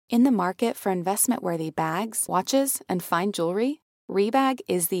In the market for investment-worthy bags, watches, and fine jewelry, Rebag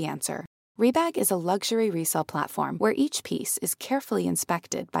is the answer. Rebag is a luxury resale platform where each piece is carefully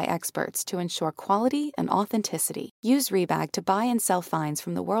inspected by experts to ensure quality and authenticity. Use Rebag to buy and sell finds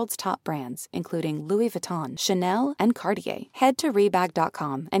from the world's top brands, including Louis Vuitton, Chanel, and Cartier. Head to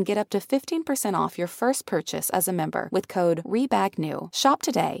Rebag.com and get up to 15% off your first purchase as a member with code REBAGNEW. Shop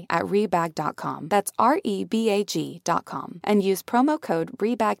today at Rebag.com. That's REBAG.com. And use promo code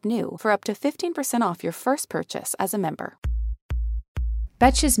REBAGNEW for up to 15% off your first purchase as a member.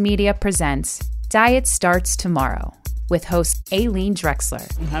 Betches Media presents Diet Starts Tomorrow with host Aileen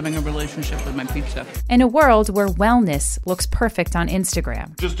Drexler. I'm having a relationship with my pizza. In a world where wellness looks perfect on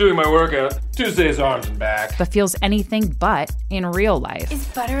Instagram. Just doing my workout. Tuesday's arms and back. But feels anything but in real life. Is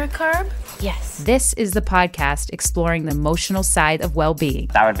butter a carb? Yes. This is the podcast exploring the emotional side of well-being.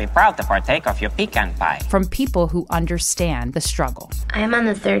 I would be proud to partake of your pecan pie. From people who understand the struggle. I am on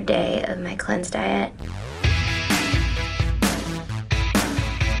the third day of my cleanse diet.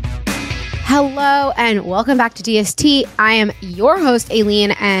 Hello and welcome back to DST. I am your host,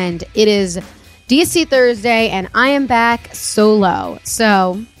 Aileen, and it is DST Thursday, and I am back solo.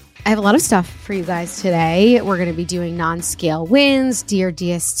 So I have a lot of stuff for you guys today. We're going to be doing non-scale wins, Dear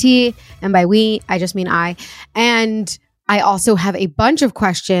DST, and by we, I just mean I. And I also have a bunch of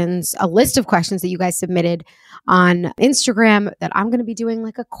questions, a list of questions that you guys submitted on Instagram that I'm going to be doing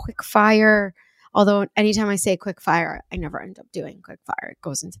like a quick fire. Although anytime I say quick fire, I never end up doing quick fire. It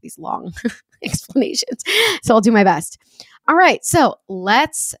goes into these long explanations. So I'll do my best. All right. So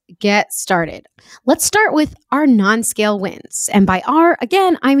let's get started. Let's start with our non-scale wins. And by our,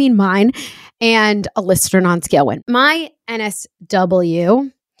 again, I mean mine and a listener non-scale win. My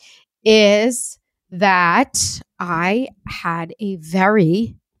NSW is that I had a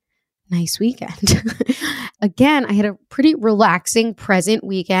very nice weekend. Again, I had a pretty relaxing, present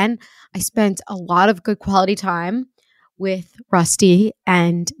weekend. I spent a lot of good quality time with Rusty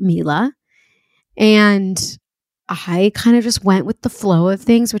and Mila. And I kind of just went with the flow of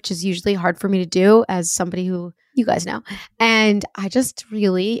things, which is usually hard for me to do as somebody who you guys know. And I just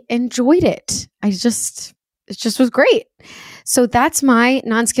really enjoyed it. It just was great. So that's my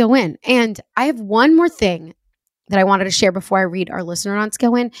non-scale win. And I have one more thing that I wanted to share before I read our listener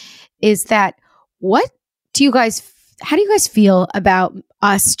non-scale win is that how do you guys feel about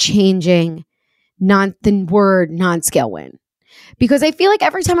us changing the word non-scale win? Because I feel like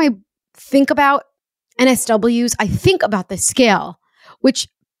every time I think about NSWs, I think about the scale, which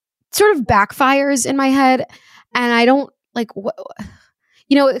sort of backfires in my head. And I don't like,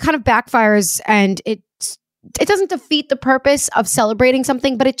 it kind of backfires and it doesn't defeat the purpose of celebrating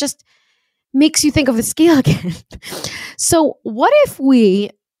something, but it just makes you think of the scale again. So what if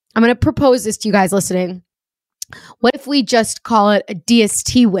I'm going to propose this to you guys listening. What if we just call it a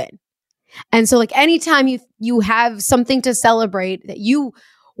DST win? And so like anytime you have something to celebrate that you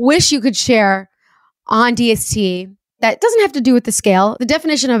wish you could share on DST that doesn't have to do with the scale, the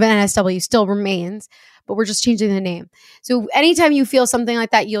definition of an NSW still remains, but we're just changing the name. So anytime you feel something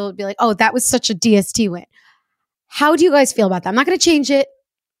like that, you'll be like, oh, that was such a DST win. How do you guys feel about that? I'm not going to change it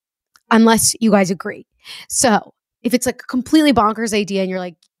unless you guys agree. So if it's like a completely bonkers idea and you're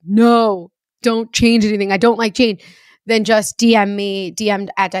like, no, don't change anything, I don't like change, then just DM me, DM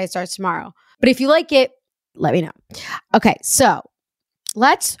at Diet Starts Tomorrow. But if you like it, let me know. Okay, so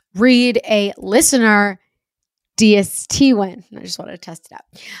let's read a listener DST win. I just wanted to test it out.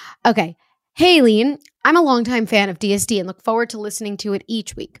 Okay. Hey, Aileen, I'm a longtime fan of DST and look forward to listening to it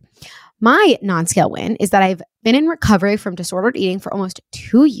each week. My non-scale win is that I've been in recovery from disordered eating for almost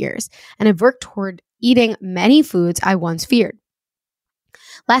 2 years and I've worked toward eating many foods I once feared.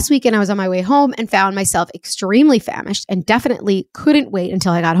 Last weekend, I was on my way home and found myself extremely famished and definitely couldn't wait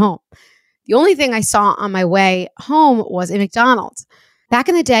until I got home. The only thing I saw on my way home was a McDonald's. Back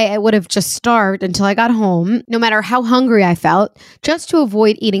in the day, I would have just starved until I got home, no matter how hungry I felt, just to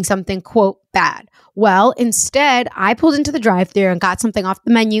avoid eating something, quote, bad. Well, instead, I pulled into the drive-thru and got something off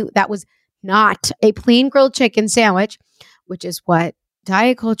the menu that was not a plain grilled chicken sandwich, which is what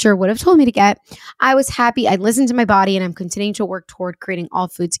diet culture would have told me to get. I was happy. I listened to my body and I'm continuing to work toward creating all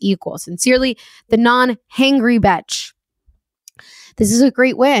foods equal. Sincerely, the non-hangry betch. This is a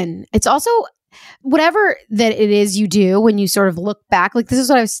great win. It's also whatever that it is you do when you sort of look back, like this is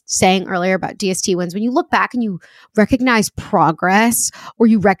what I was saying earlier about DST wins. When you look back and you recognize progress or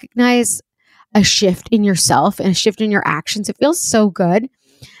you recognize a shift in yourself and a shift in your actions, it feels so good.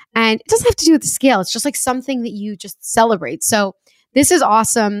 And it doesn't have to do with the scale. It's just like something that you just celebrate. So this is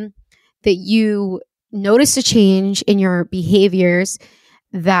awesome that you notice a change in your behaviors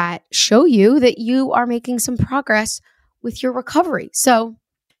that show you that you are making some progress with your recovery. So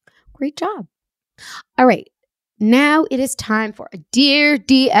Great job. All right. Now it is time for a Dear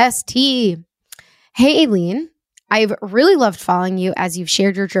DST. Hey, Aileen. I've really loved following you as you've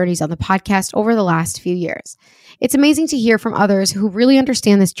shared your journeys on the podcast over the last few years. It's amazing to hear from others who really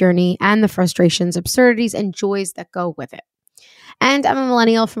understand this journey and the frustrations, absurdities, and joys that go with it. And I'm a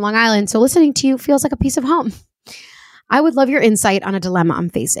millennial from Long Island, so listening to you feels like a piece of home. I would love your insight on a dilemma I'm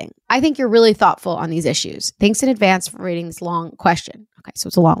facing. I think you're really thoughtful on these issues. Thanks in advance for reading this long question. Okay, so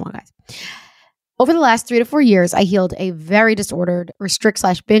it's a long one, guys. Over the last 3 to 4 years, I healed a very disordered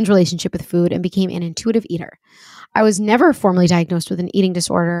restrict/binge relationship with food and became an intuitive eater. I was never formally diagnosed with an eating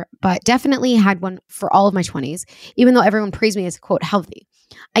disorder, but definitely had one for all of my 20s, even though everyone praised me as, quote, healthy.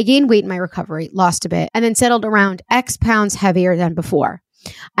 I gained weight in my recovery, lost a bit, and then settled around X pounds heavier than before.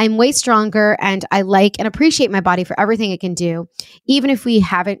 I'm way stronger, and I like and appreciate my body for everything it can do, even if we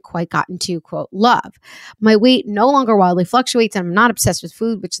haven't quite gotten to, quote, love. My weight no longer wildly fluctuates, and I'm not obsessed with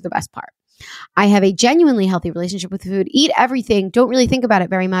food, which is the best part. I have a genuinely healthy relationship with food, eat everything, don't really think about it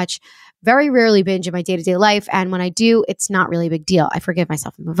very much, very rarely binge in my day-to-day life, and when I do, it's not really a big deal. I forgive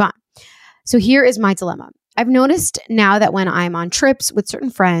myself and move on. So here is my dilemma. I've noticed now that when I'm on trips with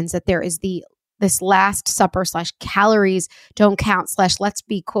certain friends that there is this last supper / calories don't count / let's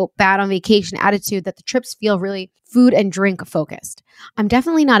be, quote, bad on vacation attitude, that the trips feel really food and drink focused. I'm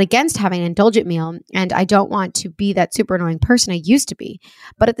definitely not against having an indulgent meal, and I don't want to be that super annoying person I used to be.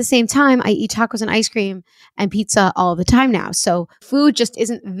 But at the same time, I eat tacos and ice cream and pizza all the time now. So food just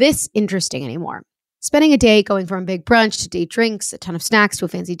isn't this interesting anymore. Spending a day going from a big brunch to day drinks, a ton of snacks to a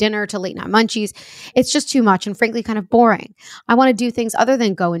fancy dinner to late night munchies, it's just too much and frankly kind of boring. I want to do things other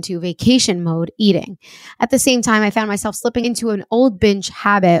than go into vacation mode eating. At the same time, I found myself slipping into an old binge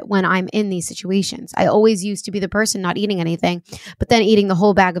habit when I'm in these situations. I always used to be the person not eating anything, but then eating the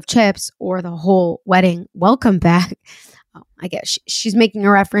whole bag of chips or the whole wedding welcome bag. Oh, I guess she's making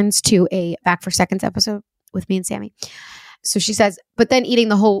a reference to a Back for Seconds episode with me and Sammy. So she says, but then eating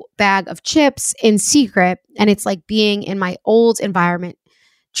the whole bag of chips in secret, and it's like being in my old environment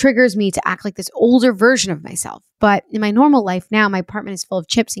triggers me to act like this older version of myself. But in my normal life now, my apartment is full of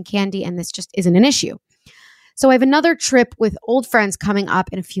chips and candy, and this just isn't an issue. So I have another trip with old friends coming up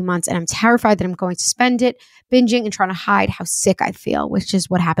in a few months, and I'm terrified that I'm going to spend it binging and trying to hide how sick I feel, which is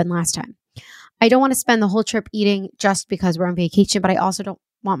what happened last time. I don't want to spend the whole trip eating just because we're on vacation, but I also don't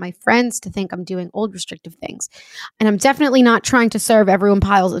want my friends to think I'm doing old restrictive things. And I'm definitely not trying to serve everyone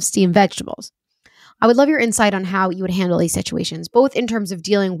piles of steamed vegetables. I would love your insight on how you would handle these situations, both in terms of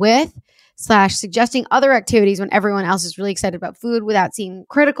dealing with / suggesting other activities when everyone else is really excited about food without seeming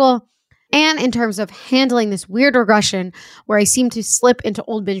critical, and in terms of handling this weird regression where I seem to slip into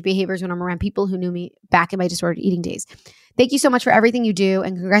old binge behaviors when I'm around people who knew me back in my disordered eating days. Thank you so much for everything you do,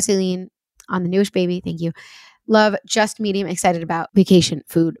 and congrats, Aileen, on the newish baby. Thank you. Love, just medium excited about vacation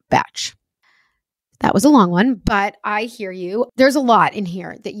food batch. That was a long one, but I hear you. There's a lot in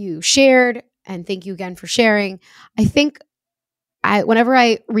here that you shared, and thank you again for sharing. I think whenever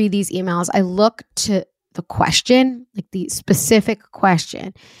I read these emails, I look to the question, like the specific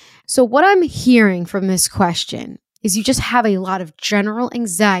question. So what I'm hearing from this question is you just have a lot of general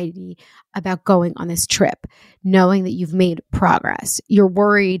anxiety about going on this trip, knowing that you've made progress. You're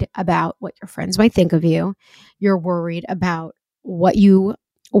worried about what your friends might think of you. You're worried about what you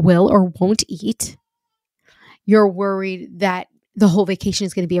will or won't eat. You're worried that the whole vacation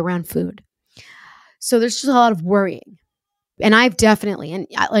is going to be around food. So there's just a lot of worrying. And I've definitely, and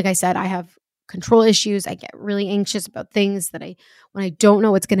like I said, I have control issues. I get really anxious about things that when I don't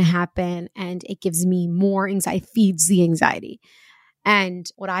know what's going to happen, and it gives me more anxiety, feeds the anxiety. And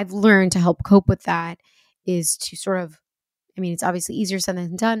what I've learned to help cope with that is to sort of, it's obviously easier said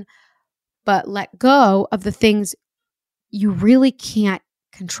than done, but let go of the things you really can't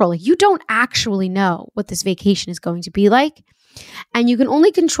control. You don't actually know what this vacation is going to be like, and you can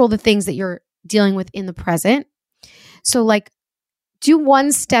only control the things that you're dealing with in the present. So do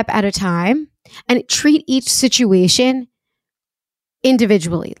one step at a time and treat each situation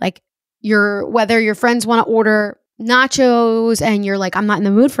individually. Whether your friends want to order nachos and you're like, I'm not in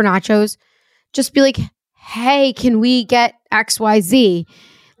the mood for nachos, just be like, hey, can we get XYZ?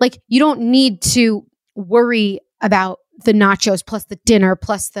 You don't need to worry about the nachos plus the dinner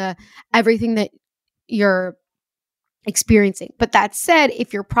plus the everything that you're experiencing. But that said,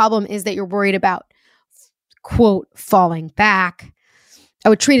 if your problem is that you're worried about, quote, falling back, I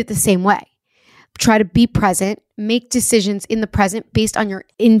would treat it the same way. Try to be present, make decisions in the present based on your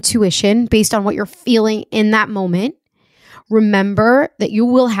intuition, based on what you're feeling in that moment. Remember that you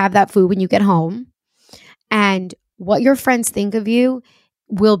will have that food when you get home, and what your friends think of you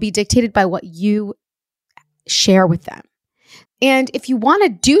will be dictated by what you share with them. And if you want to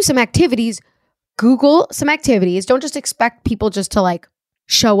do some activities, Google some activities. Don't just expect people just to like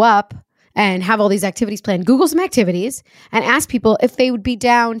show up and have all these activities planned. Google some activities and ask people if they would be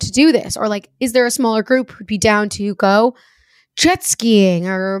down to do this, or like, is there a smaller group who'd be down to go jet skiing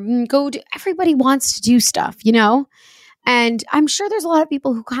or everybody wants to do stuff, you know? And I'm sure there's a lot of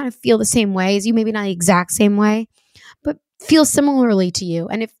people who kind of feel the same way as you, maybe not the exact same way, but feel similarly to you.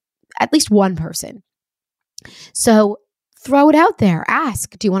 And if at least one person. So throw it out there.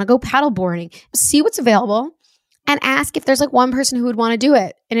 Ask, do you want to go paddleboarding? See what's available and ask if there's like one person who would want to do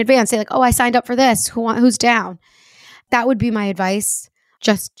it in advance. Say like, oh, I signed up for this. Who's down? That would be my advice.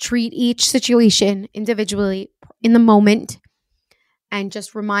 Just treat each situation individually in the moment and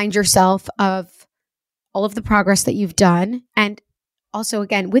just remind yourself of all of the progress that you've done. And also,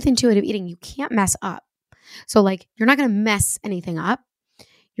 again, with intuitive eating, you can't mess up. So like, you're not going to mess anything up.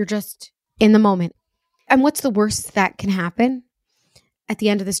 You're just in the moment. And what's the worst that can happen? At the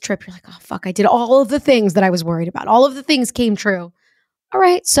end of this trip, you're like, oh, fuck, I did all of the things that I was worried about. All of the things came true. All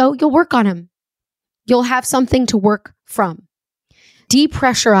right, so you'll work on them. You'll have something to work from.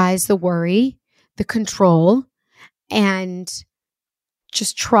 Depressurize the worry, the control, and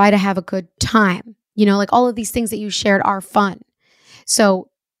just try to have a good time. You know, like all of these things that you shared are fun. So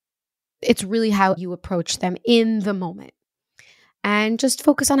it's really how you approach them in the moment. And just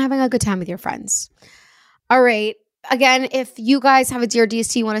focus on having a good time with your friends. All right. Again, if you guys have a Dear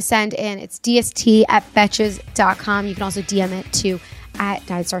DST you want to send in, it's dst@betches.com. You can also DM it to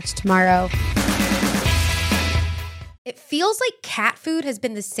 @DietStartsTomorrow. It feels like cat food has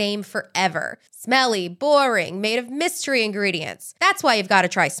been the same forever. Smelly, boring, made of mystery ingredients. That's why you've got to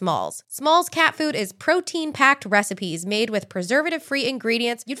try Smalls. Smalls cat food is protein-packed recipes made with preservative-free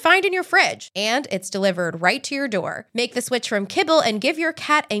ingredients you'd find in your fridge. And it's delivered right to your door. Make the switch from kibble and give your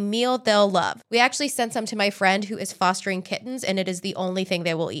cat a meal they'll love. We actually sent some to my friend who is fostering kittens, and it is the only thing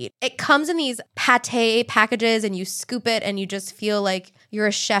they will eat. It comes in these pate packages, and you scoop it, and you just feel like you're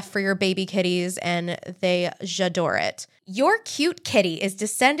a chef for your baby kitties, and they j'adore it. Your cute kitty is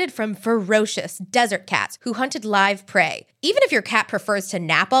descended from ferocious desert cats who hunted live prey. Even if your cat prefers to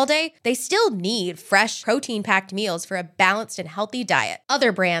nap all day, they still need fresh, protein-packed meals for a balanced and healthy diet.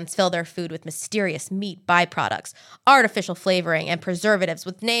 Other brands fill their food with mysterious meat byproducts, artificial flavoring, and preservatives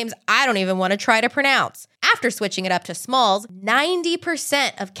with names I don't even want to try to pronounce. After switching it up to Smalls,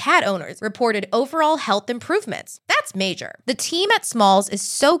 90% of cat owners reported overall health improvements. That's major. The team at Smalls is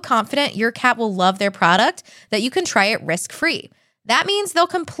so confident your cat will love their product that you can try it risk-free. That means they'll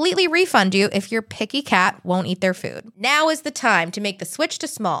completely refund you if your picky cat won't eat their food. Now is the time to make the switch to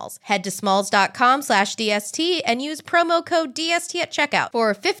Smalls. Head to smalls.com/DST and use promo code DST at checkout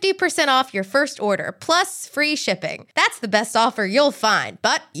for 50% off your first order, plus free shipping. That's the best offer you'll find,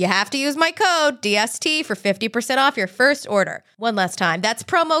 but you have to use my code DST for 50% off your first order. One last time, that's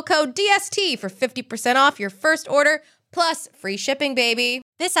promo code DST for 50% off your first order, plus free shipping, baby.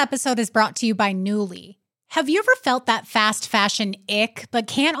 This episode is brought to you by Nuuly. Have you ever felt that fast fashion ick, but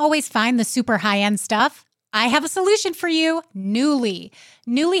can't always find the super high-end stuff? I have a solution for you, Nuuly.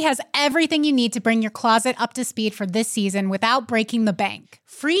 Nuuly has everything you need to bring your closet up to speed for this season without breaking the bank.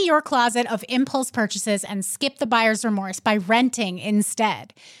 Free your closet of impulse purchases and skip the buyer's remorse by renting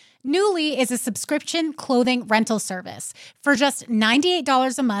instead. Nuuly is a subscription clothing rental service. For just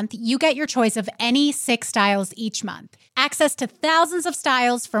 $98 a month, you get your choice of any 6 styles each month. Access to thousands of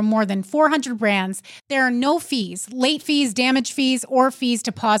styles from more than 400 brands. There are no fees, late fees, damage fees, or fees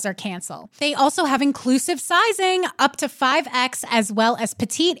to pause or cancel. They also have inclusive sizing, up to 5X, as well as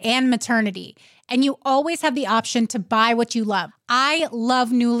petite and maternity. And you always have the option to buy what you love. I love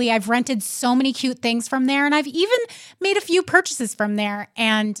Nuuly. I've rented so many cute things from there, and I've even made a few purchases from there,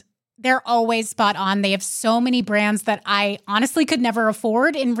 and they're always spot on. They have so many brands that I honestly could never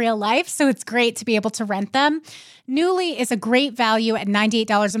afford in real life, so it's great to be able to rent them. Nuuly is a great value at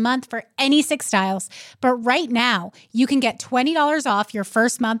 $98 a month for any 6 styles. But right now, you can get $20 off your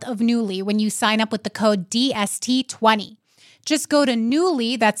first month of Nuuly when you sign up with the code DST20. Just go to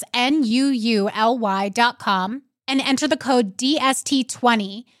Nuuly, that's NUULY.com, and enter the code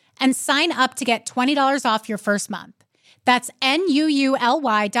DST20 and sign up to get $20 off your first month. That's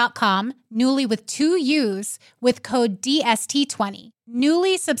NUULY.com, Nuuly with 2 U's, with code DST20.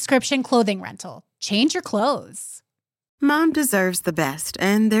 Nuuly subscription clothing rental. Change your clothes. Mom deserves the best,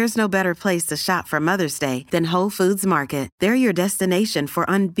 and there's no better place to shop for Mother's Day than Whole Foods Market. They're your destination for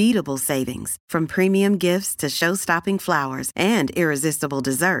unbeatable savings, from premium gifts to show-stopping flowers and irresistible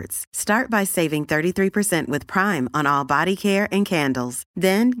desserts. Start by saving 33% with Prime on all body care and candles.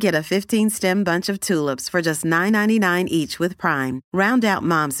 Then get a 15-stem bunch of tulips for just $9.99 each with Prime. Round out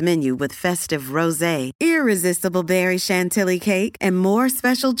Mom's menu with festive rosé, irresistible berry chantilly cake, and more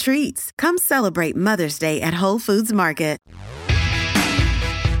special treats. Come celebrate Mother's Day at Whole Foods Market.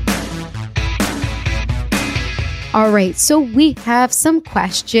 All right, so we have some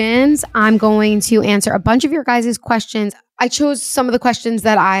questions. I'm going to answer a bunch of your guys' questions. I chose some of the questions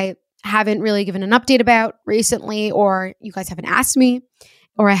that I haven't really given an update about recently, or you guys haven't asked me,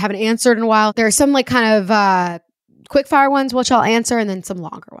 or I haven't answered in a while. There are some like kind of quick fire ones, which I'll answer, and then some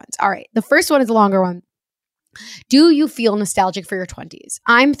longer ones. All right, the first one is a longer one. Do you feel nostalgic for your 20s?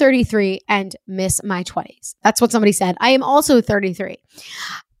 I'm 33 and miss my 20s. That's what somebody said. I am also 33.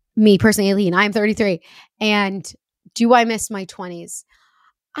 Me personally, Aileen, I'm 33. And do I miss my 20s?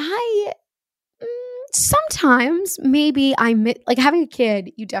 Sometimes maybe I miss, like having a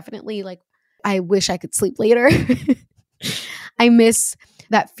kid, you definitely like, I wish I could sleep later. I miss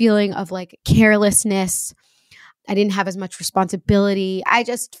that feeling of like carelessness. I didn't have as much responsibility. I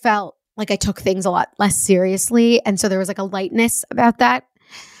just felt like I took things a lot less seriously. And so there was like a lightness about that.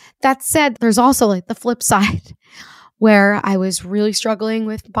 That said, there's also like the flip side where I was really struggling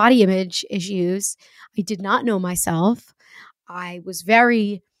with body image issues. I did not know myself. I was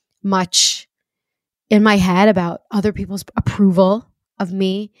very much in my head about other people's approval of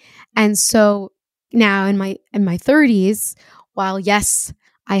me. And so now in my 30s, while yes,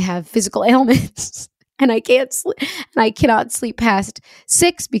 I have physical ailments, and I cannot sleep past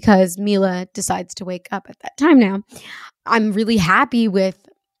 6 because Mila decides to wake up at that time now. I'm really happy with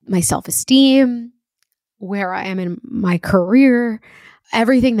my self-esteem, where I am in my career,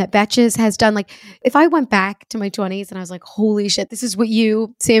 everything that Betches has done. Like if I went back to my 20s and I was like, holy shit, this is what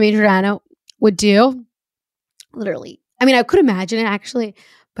you, Sammy Giordano, would do. Literally. I mean, I could imagine it actually,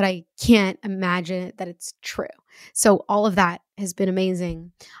 but I can't imagine that it's true. So all of that has been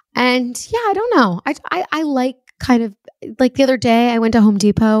amazing. And yeah, I don't know. I like kind of like the other day I went to Home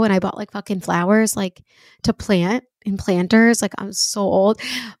Depot and I bought like fucking flowers like to plant in planters. Like I'm so old,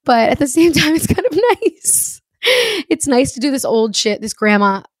 but at the same time, it's kind of nice. It's nice to do this old shit,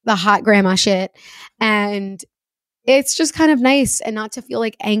 the hot grandma shit. And it's just kind of nice and not to feel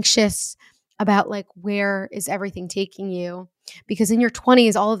like anxious about like, where is everything taking you? Because in your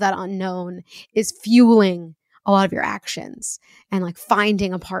 20s, all of that unknown is fueling a lot of your actions and like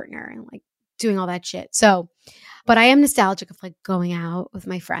finding a partner and like doing all that shit. So, but I am nostalgic of like going out with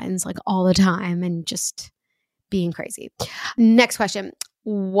my friends like all the time and just being crazy. Next question.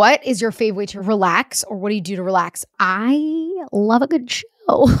 What is your favorite way to relax, or what do you do to relax? I love a good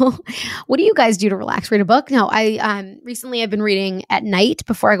show. What do you guys do to relax? Read a book? No, recently I've been reading at night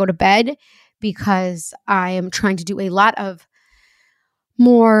before I go to bed because I am trying to do a lot of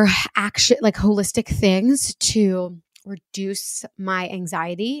more action, like holistic things to reduce my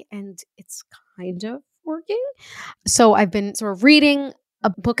anxiety, and it's kind of working. So I've been sort of reading a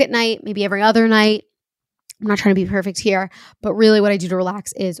book at night, maybe every other night. I'm not trying to be perfect here, but really what I do to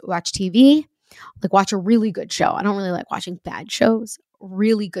relax is watch TV, like watch a really good show. I don't really like watching bad shows.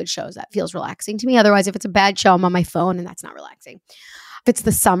 Really good shows, that feels relaxing to me. Otherwise, if it's a bad show, I'm on my phone and that's not relaxing. If it's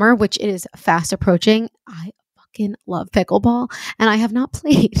the summer, which it is fast approaching, I fucking love pickleball and I have not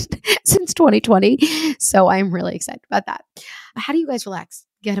played since 2020. So I'm really excited about that. How do you guys relax?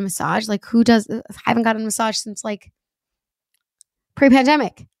 Get a massage? Like who does? I haven't gotten a massage since like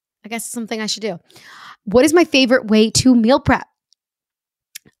pre-pandemic. I guess it's something I should do. What is my favorite way to meal prep?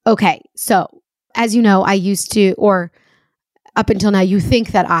 Okay, so as you know, I used to, or up until now, you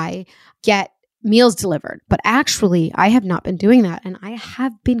think that I get meals delivered, but actually I have not been doing that and I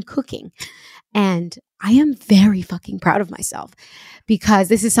have been cooking, and I am very fucking proud of myself because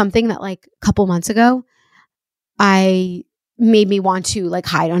this is something that like a couple months ago, I made me want to like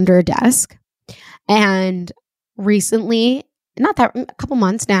hide under a desk. And recently, a couple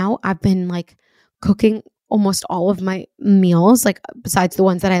months now, I've been like cooking almost all of my meals, like besides the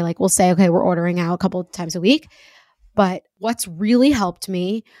ones that I like will say, okay, we're ordering out a couple times a week. But what's really helped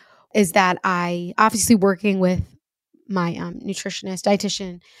me is that I obviously working with my nutritionist,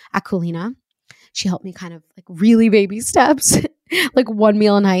 dietitian, Akulina. She helped me kind of like really baby steps, like 1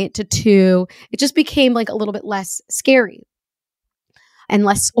 meal a night to 2. It just became like a little bit less scary and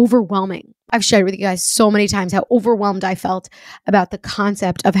less overwhelming. I've shared with you guys so many times how overwhelmed I felt about the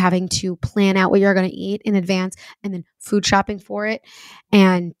concept of having to plan out what you're going to eat in advance and then food shopping for it.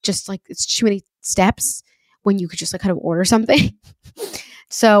 And just like it's too many steps when you could just like kind of order something.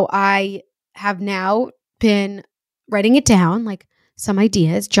 So I have now been writing it down, like some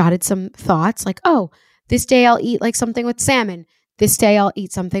ideas, jotted some thoughts like, oh, this day I'll eat like something with salmon. This day I'll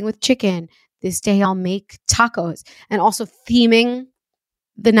eat something with chicken. This day I'll make tacos, and also theming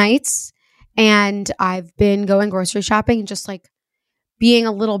the nights. And I've been going grocery shopping and just like being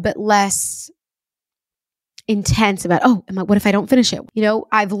a little bit less intense about, what if I don't finish it? You know,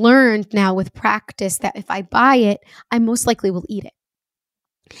 I've learned now with practice that if I buy it, I most likely will eat it.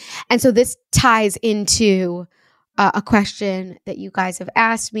 And so this ties into a question that you guys have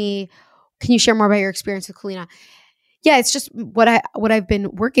asked me. Can you share more about your experience with Culina? Yeah, it's just what I've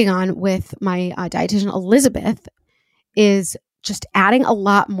been working on with my dietitian Elizabeth is just adding a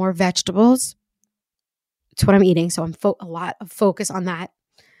lot more vegetables to what I'm eating. So I'm a lot of focus on that.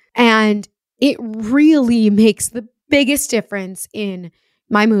 And it really makes the biggest difference in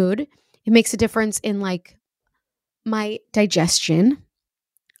my mood. It makes a difference in like my digestion.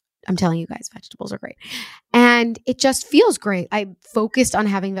 I'm telling you guys, vegetables are great. And it just feels great. I focused on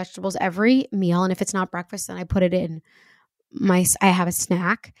having vegetables every meal. And if it's not breakfast, then I put it in I have a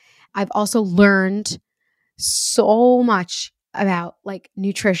snack. I've also learned so much about like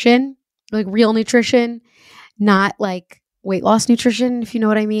nutrition, like real nutrition, not like weight loss nutrition, if you know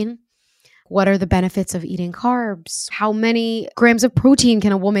what I mean. What are the benefits of eating carbs? How many grams of protein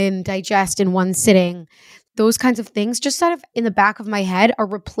can a woman digest in one sitting? Those kinds of things just sort of in the back of my head are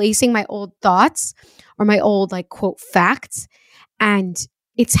replacing my old thoughts or my old like quote facts. And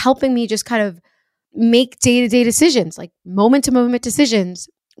it's helping me just kind of make day-to-day decisions, like moment-to-moment decisions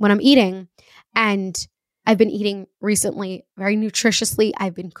when I'm eating. And I've been eating recently very nutritiously.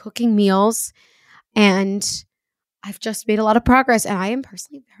 I've been cooking meals and I've just made a lot of progress, and I am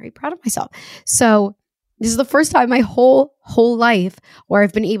personally very proud of myself. So this is the first time my whole life where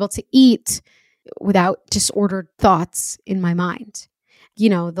I've been able to eat without disordered thoughts in my mind, you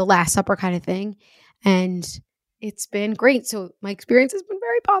know, the Last Supper kind of thing. And it's been great. So my experience has been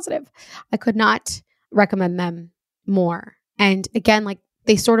very positive. I could not recommend them more. And again, like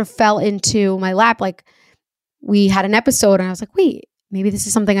they sort of fell into my lap. Like we had an episode and I was like, wait, maybe this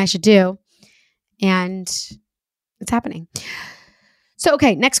is something I should do. And it's happening. So,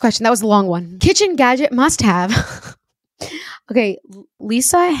 okay, next question. That was a long one. Kitchen gadget must have. Okay,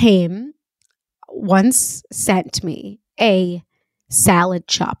 Lisa Haim once sent me a salad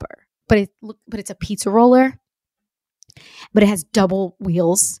chopper, but it's a pizza roller, but it has double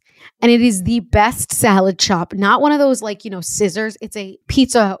wheels, and it is the best salad chop. Not one of those like, you know, scissors. It's a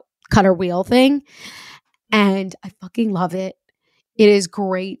pizza cutter wheel thing, and I fucking love it. It is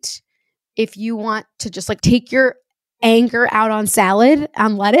great if you want to just like take your anger out on salad,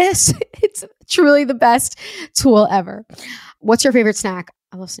 on lettuce. It's truly the best tool ever. What's your favorite snack?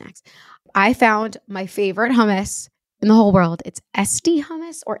 I love snacks. I found my favorite hummus in the whole world. It's Etsy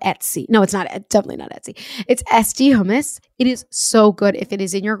hummus or Etsy. No, it's not. Definitely not Etsy. It's Etsy hummus. It is so good. If it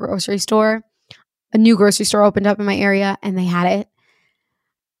is in your grocery store, a new grocery store opened up in my area and they had it.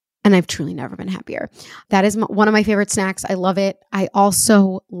 And I've truly never been happier. That is one of my favorite snacks. I love it. I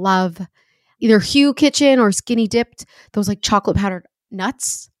also love either Hugh Kitchen or Skinny Dipped, those like chocolate powdered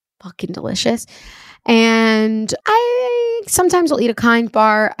nuts. Fucking delicious. And I sometimes will eat a Kind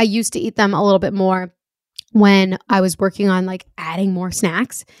bar. I used to eat them a little bit more when I was working on like adding more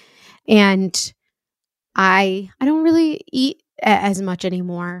snacks. And I don't really eat as much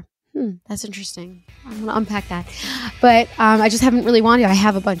anymore. That's interesting. I'm going to unpack that. But I just haven't really wanted to. I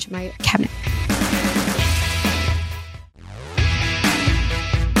have a bunch in my cabinet.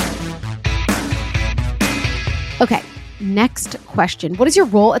 Okay, next question. What is your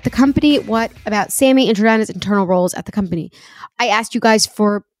role at the company? What about Sammy and Jordana's internal roles at the company? I asked you guys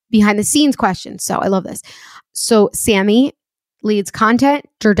for behind the scenes questions, so I love this. So Sammy leads content,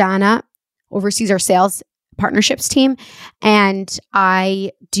 Jordana oversees our sales partnerships team, and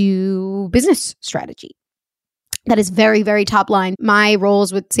I do business strategy. That is very, very top line. My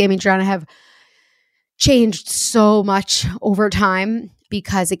roles with Sammy and Jordana have changed so much over time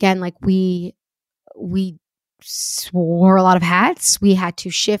because, again, like we wore a lot of hats. We had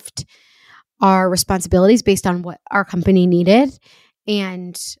to shift our responsibilities based on what our company needed.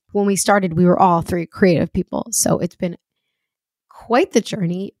 And when we started, we were all three creative people. So it's been quite the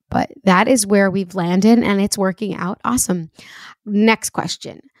journey, but that is where we've landed and it's working out awesome. Next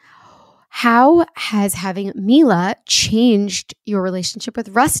question. How has having Mila changed your relationship with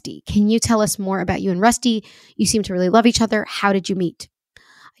Rusty? Can you tell us more about you and Rusty? You seem to really love each other. How did you meet?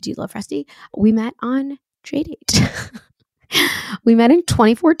 I do love Rusty. We met on JDate. We met in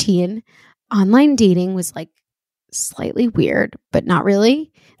 2014. Online dating was like slightly weird, but not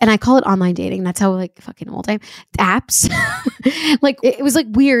really. And I call it online dating. That's how like fucking old I am. Apps. Like it was like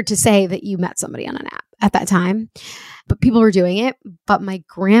weird to say that you met somebody on an app at that time, but people were doing it. But my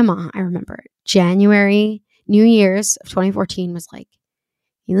grandma, I remember January, New Year's of 2014 was like,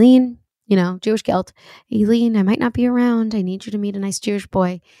 Aileen, you know, Jewish guilt. Aileen, I might not be around. I need you to meet a nice Jewish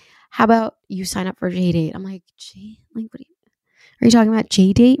boy. How about you sign up for a JDate? I'm like, what are you talking about?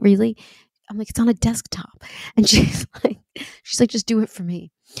 JDate? Really? I'm like, it's on a desktop. And she's like, just do it for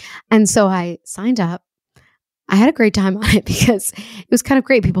me. And so I signed up. I had a great time on it because it was kind of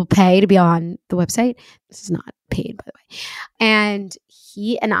great. People pay to be on the website. This is not paid, by the way. And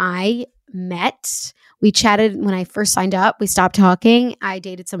he and I met. We chatted when I first signed up. We stopped talking. I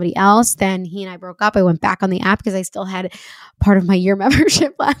dated somebody else. Then he and I broke up. I went back on the app because I still had part of my year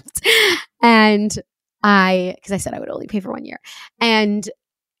membership left. And because I said I would only pay for 1 year. And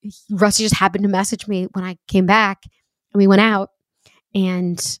Rusty just happened to message me when I came back and we went out,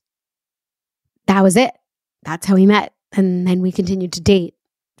 and that was it. That's how we met. And then we continued to date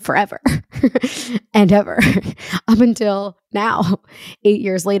forever and ever up until now, 8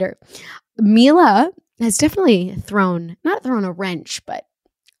 years later. Mila has definitely not thrown a wrench, but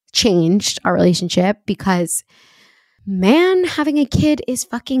changed our relationship because, man, having a kid is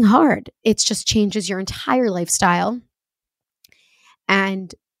fucking hard. It just changes your entire lifestyle.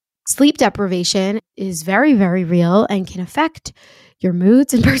 And sleep deprivation is very, very real and can affect your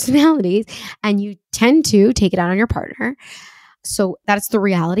moods and personalities. And you tend to take it out on your partner. So that's the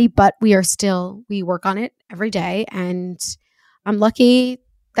reality. But we work on it every day. And I'm lucky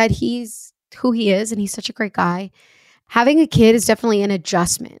that he's who he is and he's such a great guy. Having a kid is definitely an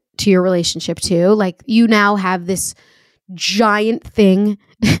adjustment to your relationship too. Like you now have this giant thing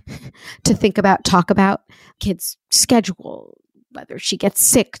to think about, talk about, kids' schedule, whether she gets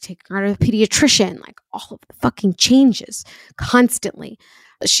sick, taking her to a pediatrician, like all of the fucking changes constantly.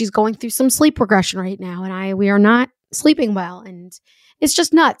 She's going through some sleep regression right now and we are not sleeping well and it's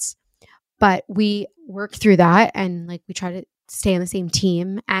just nuts. But we work through that and like we try to stay on the same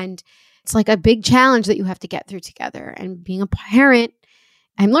team, and it's like a big challenge that you have to get through together. And being a parent,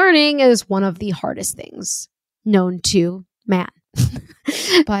 I'm learning, is one of the hardest things known to man.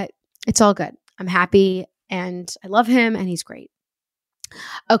 But it's all good. I'm happy and I love him and he's great.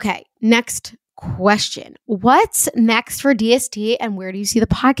 Okay, next question. What's next for DST and where do you see the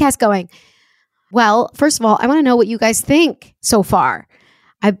podcast going? Well, first of all, I want to know what you guys think so far.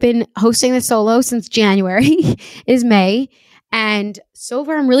 I've been hosting this solo since January. It is May. And so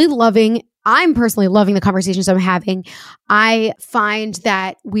far, I'm personally loving the conversations I'm having. I find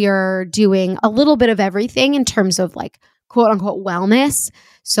that we are doing a little bit of everything in terms of like quote unquote wellness.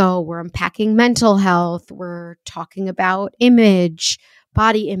 So we're unpacking mental health. We're talking about image,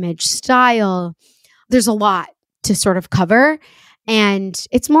 body image, style. There's a lot to sort of cover. And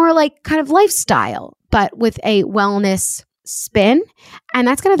it's more like kind of lifestyle, but with a wellness spin. And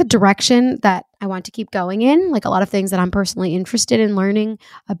that's kind of the direction that I want to keep going in, like a lot of things that I'm personally interested in learning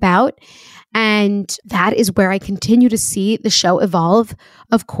about. And that is where I continue to see the show evolve.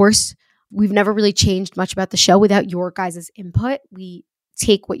 Of course, we've never really changed much about the show without your guys' input. We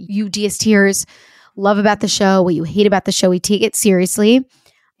take what you DSTers love about the show, what you hate about the show, we take it seriously.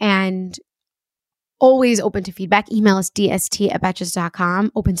 And always open to feedback. Email us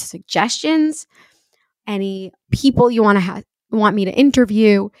dst@betches.com. Open to suggestions. Any people you want me to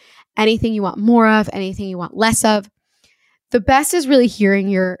interview, anything you want more of, anything you want less of. The best is really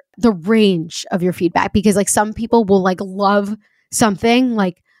hearing the range of your feedback, because like some people will like love something.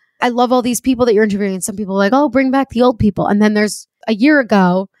 Like I love all these people that you're interviewing, and some people are like, oh, bring back the old people. And then there's a year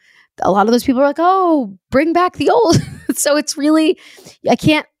ago, a lot of those people are like, oh, bring back the old. So it's really, I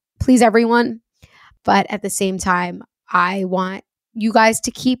can't please everyone. But at the same time, I want you guys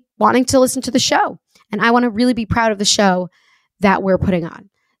to keep wanting to listen to the show. And I want to really be proud of the show that we're putting on.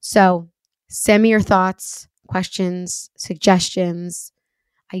 So send me your thoughts, questions, suggestions,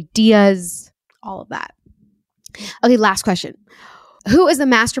 ideas, all of that. Okay, last question. Who is the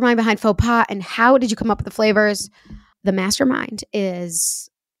mastermind behind Faux Pas and how did you come up with the flavors? The mastermind is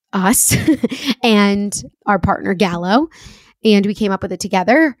us and our partner Gallo. And we came up with it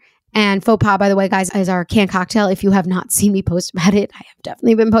together. And Faux Pas, by the way, guys, is our canned cocktail. If you have not seen me post about it, I have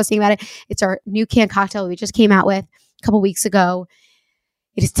definitely been posting about it. It's our new canned cocktail we just came out with a couple weeks ago.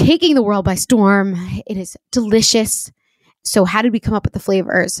 It is taking the world by storm. It is delicious. So how did we come up with the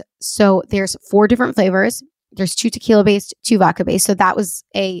flavors? So there's 4 different flavors. There's 2 tequila-based, 2 vodka-based. So that was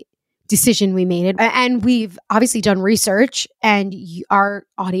a decision we made. And we've obviously done research, and our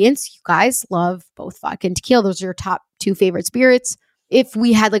audience, you guys, love both vodka and tequila. Those are your top 2 favorite spirits. if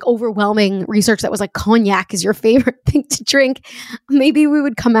we had like overwhelming research that was like cognac is your favorite thing to drink, maybe we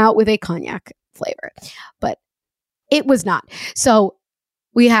would come out with a cognac flavor, but it was not. So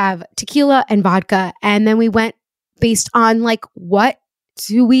we have tequila and vodka, and then we went based on like, what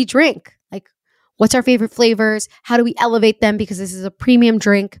do we drink? Like, what's our favorite flavors? How do we elevate them? Because this is a premium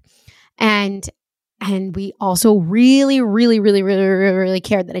drink. And we also really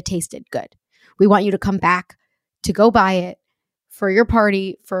cared that it tasted good. We want you to come back to go buy it for your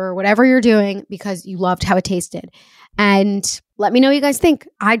party, for whatever you're doing, because you loved how it tasted. And let me know what you guys think.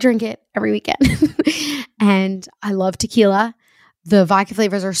 I drink it every weekend. And I love tequila. The vodka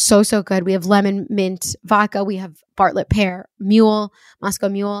flavors are so good. We have lemon mint vodka. We have Bartlett pear mule, Moscow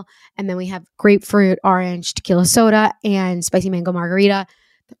mule. And then we have grapefruit, orange, tequila soda, and spicy mango margarita.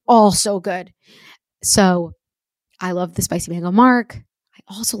 They're all so good. So I love the spicy mango marg. I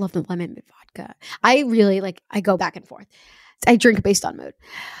also love the lemon mint vodka. I really I go back and forth. I drink based on mood.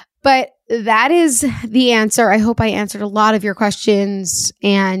 But that is the answer. I hope I answered a lot of your questions.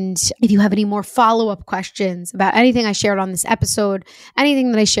 And if you have any more follow-up questions about anything I shared on this episode,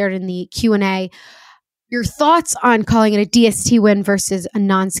 anything that I shared in the Q&A, your thoughts on calling it a DST win versus a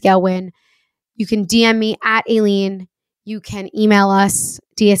non-scale win, you can DM me at Aileen. You can email us,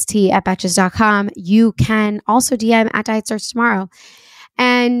 dst@betches.com. You can also DM at Diet Starts Tomorrow.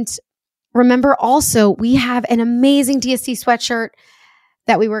 And remember also, we have an amazing DST sweatshirt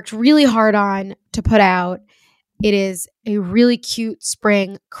that we worked really hard on to put out. It is a really cute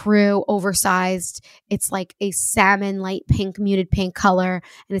spring crew, oversized. It's like a salmon, light pink, muted pink color.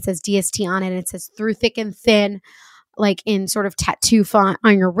 And it says DST on it. And it says through thick and thin, like in sort of tattoo font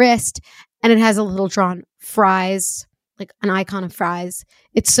on your wrist. And it has a little drawn fries, like an icon of fries.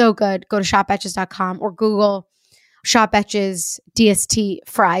 It's so good. Go to shopbetches.com or Google Shop Betches DST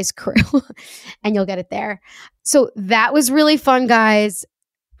fries crew and you'll get it there. So that was really fun, guys.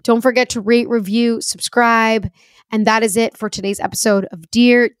 Don't forget to rate, review, subscribe. And that is it for today's episode of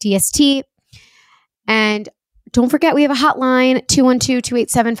Dear DST. And don't forget, we have a hotline,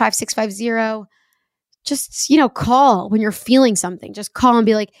 212-287-5650. Just, call when you're feeling something. Just call and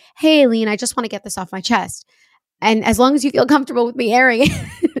be like, hey, Aileen, I just want to get this off my chest. And as long as you feel comfortable with me airing it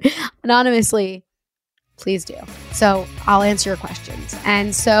anonymously, please do. So I'll answer your questions.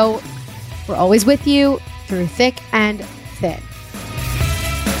 And so we're always with you through thick and thin.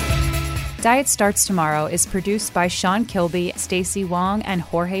 Diet Starts Tomorrow is produced by Sean Kilby, Stacey Wong, and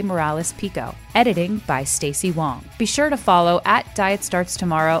Jorge Morales Pico. Editing by Stacey Wong. Be sure to follow at Diet Starts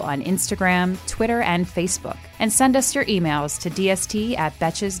Tomorrow on Instagram, Twitter, and Facebook. And send us your emails to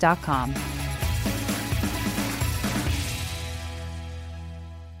dst@betches.com.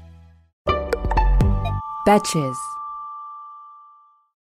 Betches.